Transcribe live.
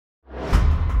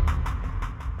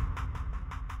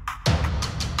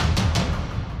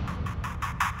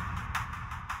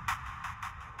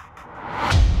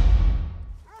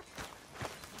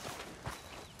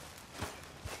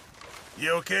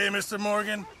You okay, Mr.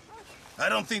 Morgan? I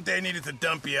don't think they needed to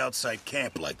dump you outside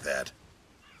camp like that.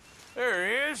 There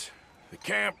he is. The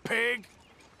camp pig.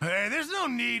 Hey, there's no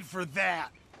need for that.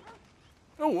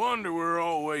 No wonder we're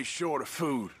always short of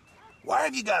food. Why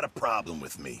have you got a problem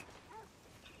with me?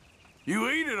 You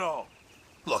eat it all.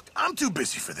 Look, I'm too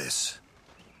busy for this.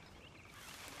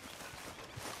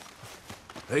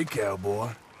 Hey, cowboy.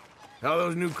 How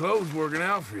those new clothes working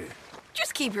out for you?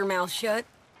 Just keep your mouth shut.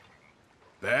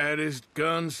 Baddest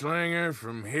gunslinger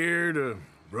from here to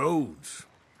Rhodes.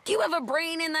 Do you have a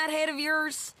brain in that head of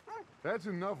yours? That's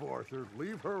enough, Arthur.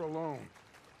 Leave her alone.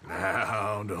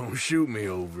 Now, don't shoot me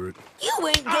over it. You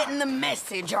ain't getting the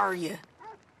message, are you?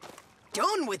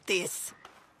 Done with this.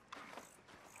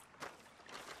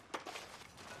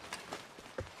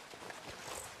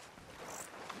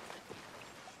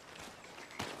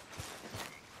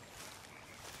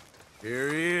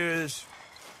 Here he is,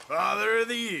 Father of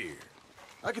the Year.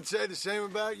 I could say the same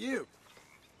about you.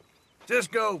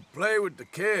 Just go play with the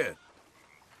kid.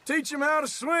 Teach him how to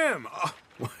swim. Oh,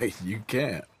 wait, you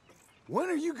can't. When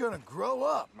are you gonna grow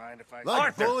up? Mind if I... Like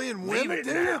Arthur, bullying women,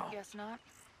 do you? Guess not.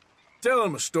 Tell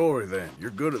him a story, then. You're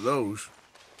good at those.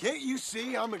 Can't you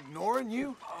see I'm ignoring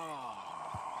you?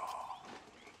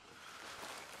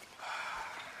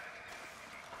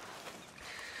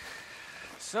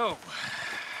 So,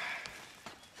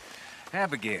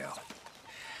 Abigail,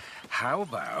 how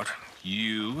about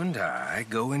you and I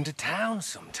go into town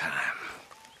sometime?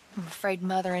 I'm afraid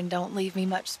Motherin' don't leave me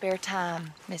much spare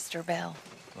time, Mr. Bell.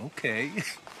 Okay.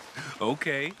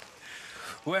 Okay.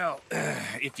 Well,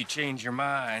 if you change your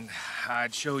mind,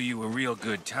 I'd show you a real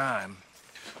good time.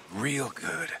 Real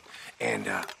good. And,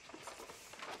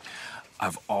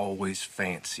 I've always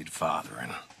fancied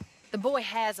fathering. The boy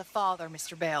has a father,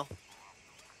 Mr. Bell.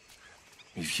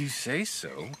 If you say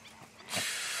so.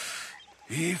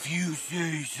 If you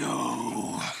say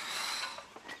so.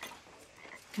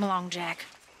 Come along, Jack.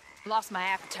 Lost my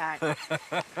appetite.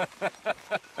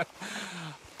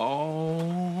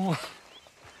 Oh.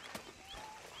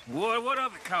 What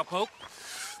of it, cowpoke?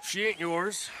 She ain't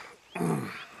yours.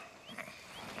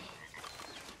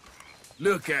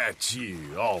 Look at you,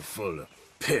 all full of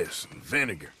piss and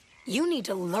vinegar. You need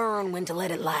to learn when to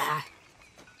let it lie.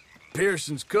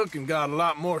 Pearson's cooking got a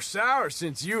lot more sour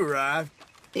since you arrived.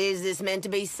 Is this meant to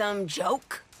be some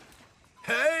joke?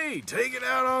 Hey, take it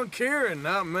out on Kieran,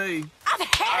 not me. I've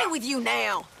had it with you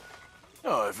now.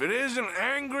 Oh, if it isn't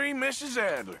angry Mrs.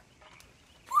 Adler.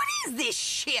 What is this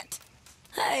shit?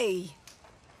 Hey.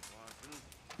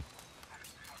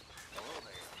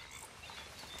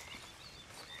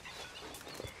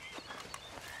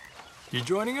 You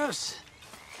joining us?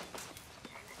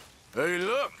 Hey,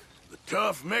 look, the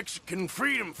tough Mexican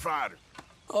freedom fighter.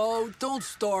 Oh, don't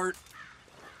start.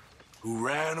 Who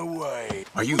ran away.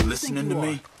 Are you listening to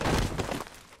me?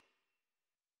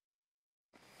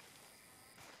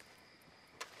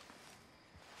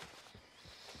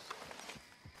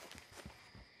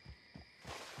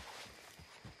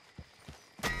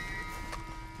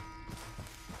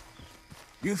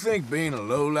 You think being a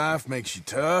lowlife makes you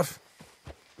tough?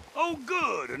 Oh,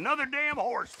 good. Another damn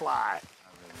horsefly.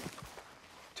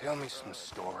 Tell me some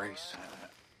stories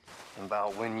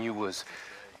about when you was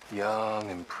young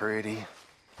and pretty,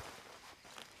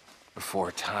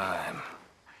 before time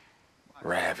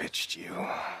ravaged you.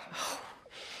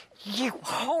 You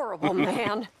horrible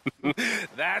man.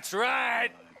 That's right.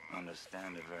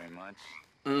 Understand it very much.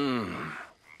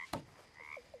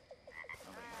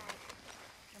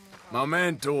 My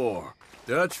mentor,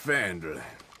 Dutch Vanderlyn.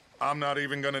 I'm not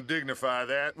even gonna dignify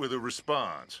that with a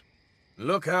response.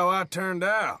 Look how I turned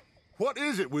out. What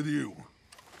is it with you?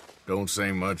 Don't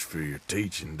say much for your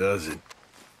teaching, does it?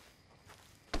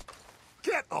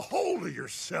 Get a hold of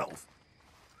yourself.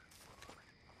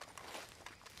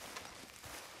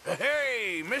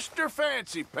 Hey, Mr.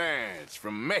 Fancy Pants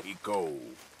from Mexico.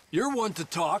 You're one to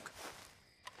talk.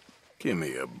 Give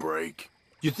me a break.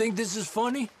 You think this is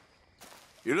funny?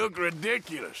 You look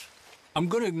ridiculous. I'm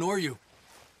gonna ignore you.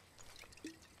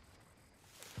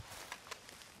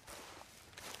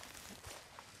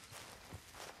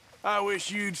 I wish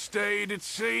you'd stayed at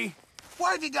sea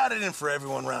Why have you got it in for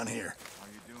everyone around here?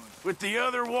 with the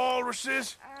other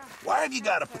walruses Why have you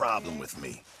got a problem with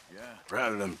me?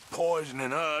 rather than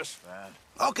poisoning us.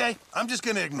 Okay, I'm just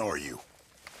gonna ignore you.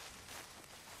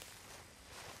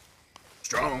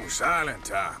 Strong, silent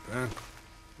type, huh?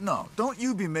 No, don't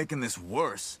you be making this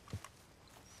worse.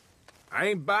 I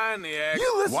ain't buying the act.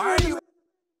 You listen Why to are you...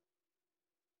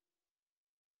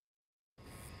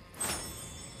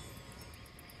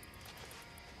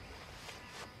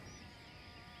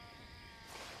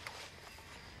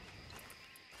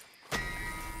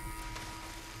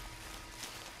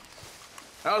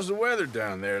 How's the weather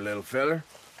down there, little feller?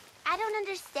 I don't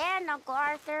understand, Uncle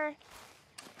Arthur.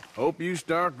 Hope you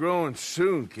start growing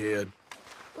soon, kid.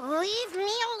 Leave me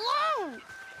alone!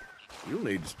 You'll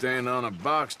need to stand on a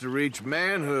box to reach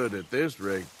manhood at this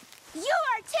rate. You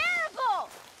are terrible!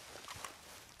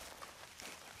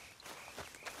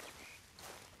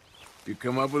 You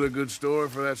come up with a good story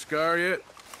for that scar yet?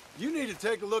 You need to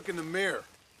take a look in the mirror.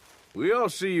 We all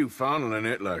see you fondling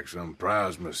it like some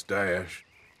prize mustache.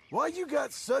 Why you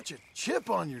got such a chip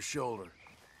on your shoulder?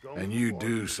 And you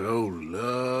do so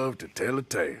love to tell a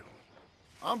tale.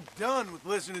 I'm done with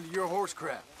listening to your horse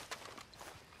crap.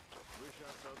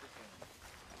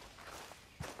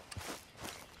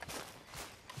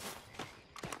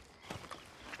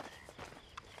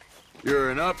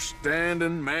 You're an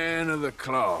upstanding man of the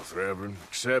cloth, Reverend,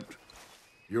 except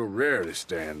you're rarely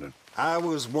standing. I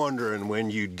was wondering when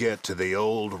you'd get to the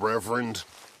old Reverend.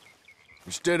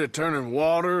 Instead of turning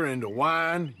water into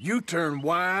wine, you turn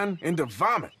wine into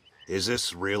vomit. Is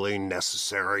this really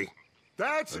necessary?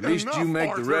 That's At least enough, you make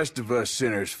Arthur. the rest of us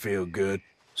sinners feel good.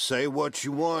 Say what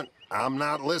you want. I'm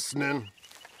not listening.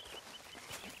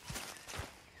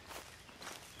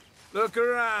 Look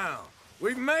around.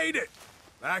 We've made it.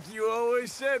 Like you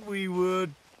always said we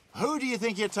would. Who do you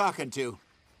think you're talking to?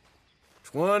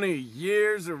 20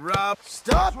 years of rob...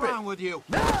 Stop What's it! wrong with you?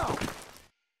 Now!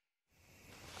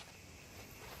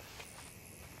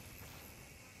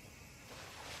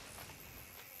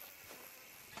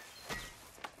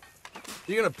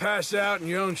 You gonna pass out in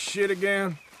your own shit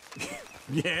again?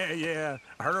 Yeah.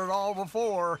 I heard it all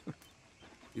before.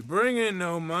 You bring in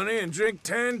no money and drink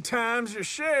 10 times your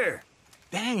share.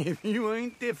 Dang, if you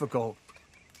ain't difficult.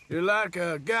 You're like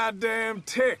a goddamn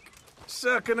tick,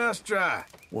 sucking us dry.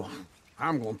 Well,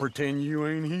 I'm gonna pretend you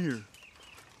ain't here.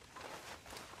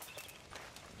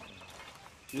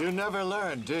 You never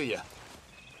learn, do you?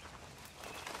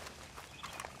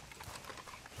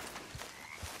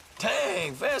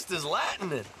 Dang, Vesta's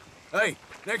lightning. Hey,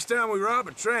 next time we rob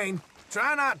a train,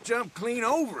 try not jump clean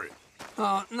over it.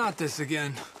 Not this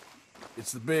again.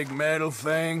 It's the big metal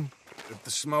thing with the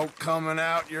smoke coming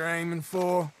out you're aiming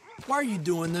for. Why are you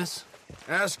doing this?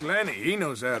 Ask Lenny, he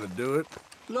knows how to do it.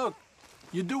 Look,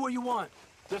 you do what you want.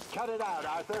 Just cut it out,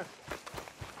 Arthur.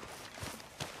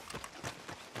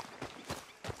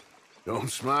 Don't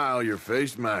smile, your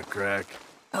face might crack.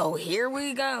 Oh, here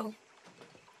we go.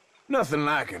 Nothing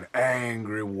like an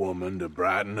angry woman to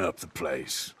brighten up the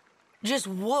place. Just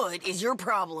what is your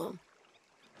problem?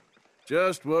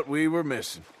 Just what we were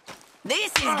missing.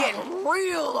 This is getting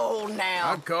real old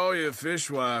now. I'd call you a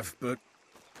fishwife, but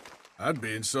I'd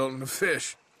be insulting the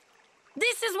fish.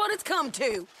 This is what it's come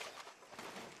to.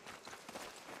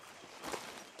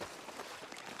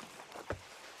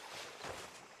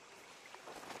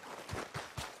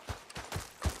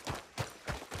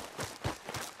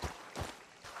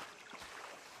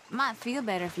 Might feel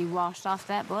better if you washed off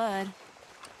that blood.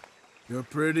 You're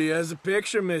pretty as a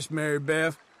picture, Miss Mary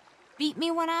Beth. Beat me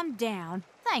when I'm down.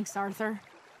 Thanks, Arthur.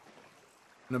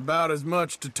 And about as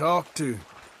much to talk to.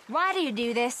 Why do you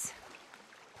do this?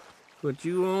 But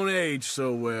you won't age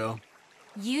so well.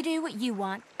 You do what you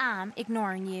want. I'm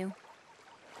ignoring you.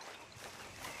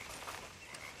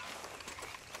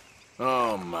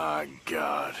 Oh my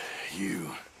God,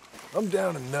 you. I'm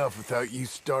down enough without you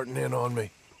starting in on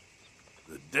me.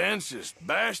 The densest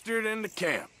bastard in the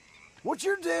camp. What's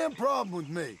your damn problem with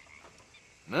me?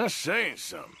 Not saying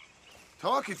something.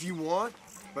 Talk if you want,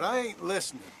 but I ain't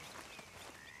listening.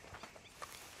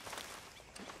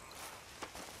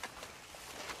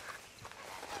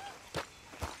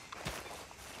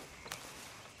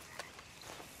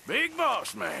 Big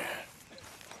boss man.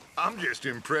 I'm just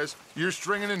impressed you're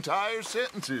stringing entire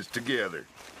sentences together.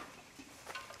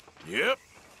 Yep,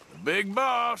 the big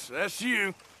boss, that's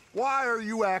you. Why are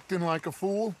you acting like a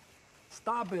fool?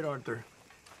 Stop it, Arthur.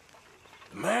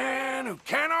 The man who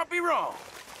cannot be wrong.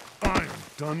 I'm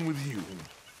done with you.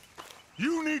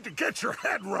 You need to get your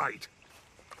head right.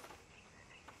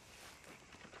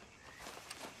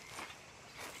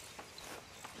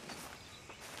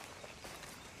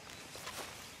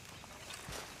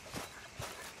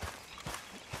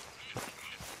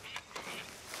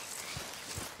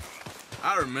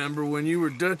 I remember when you were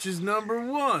Dutch's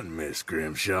 #1, Miss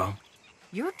Grimshaw.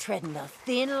 You're treading a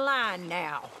thin line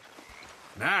now.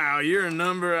 Now you're a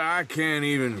number I can't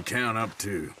even count up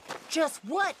to. Just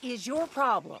what is your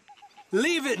problem?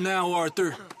 Leave it now,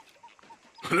 Arthur.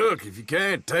 Look, if you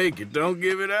can't take it, don't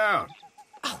give it out.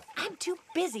 Oh, I'm too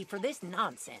busy for this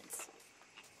nonsense.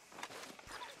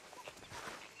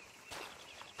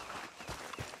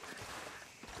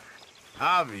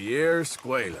 Javier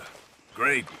Escuela.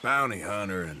 Great bounty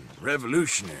hunter and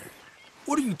revolutionary.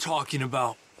 What are you talking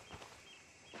about?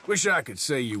 Wish I could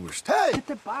say you were... Hey!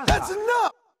 That's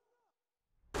enough!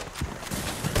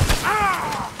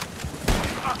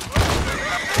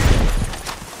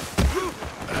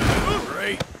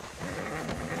 Great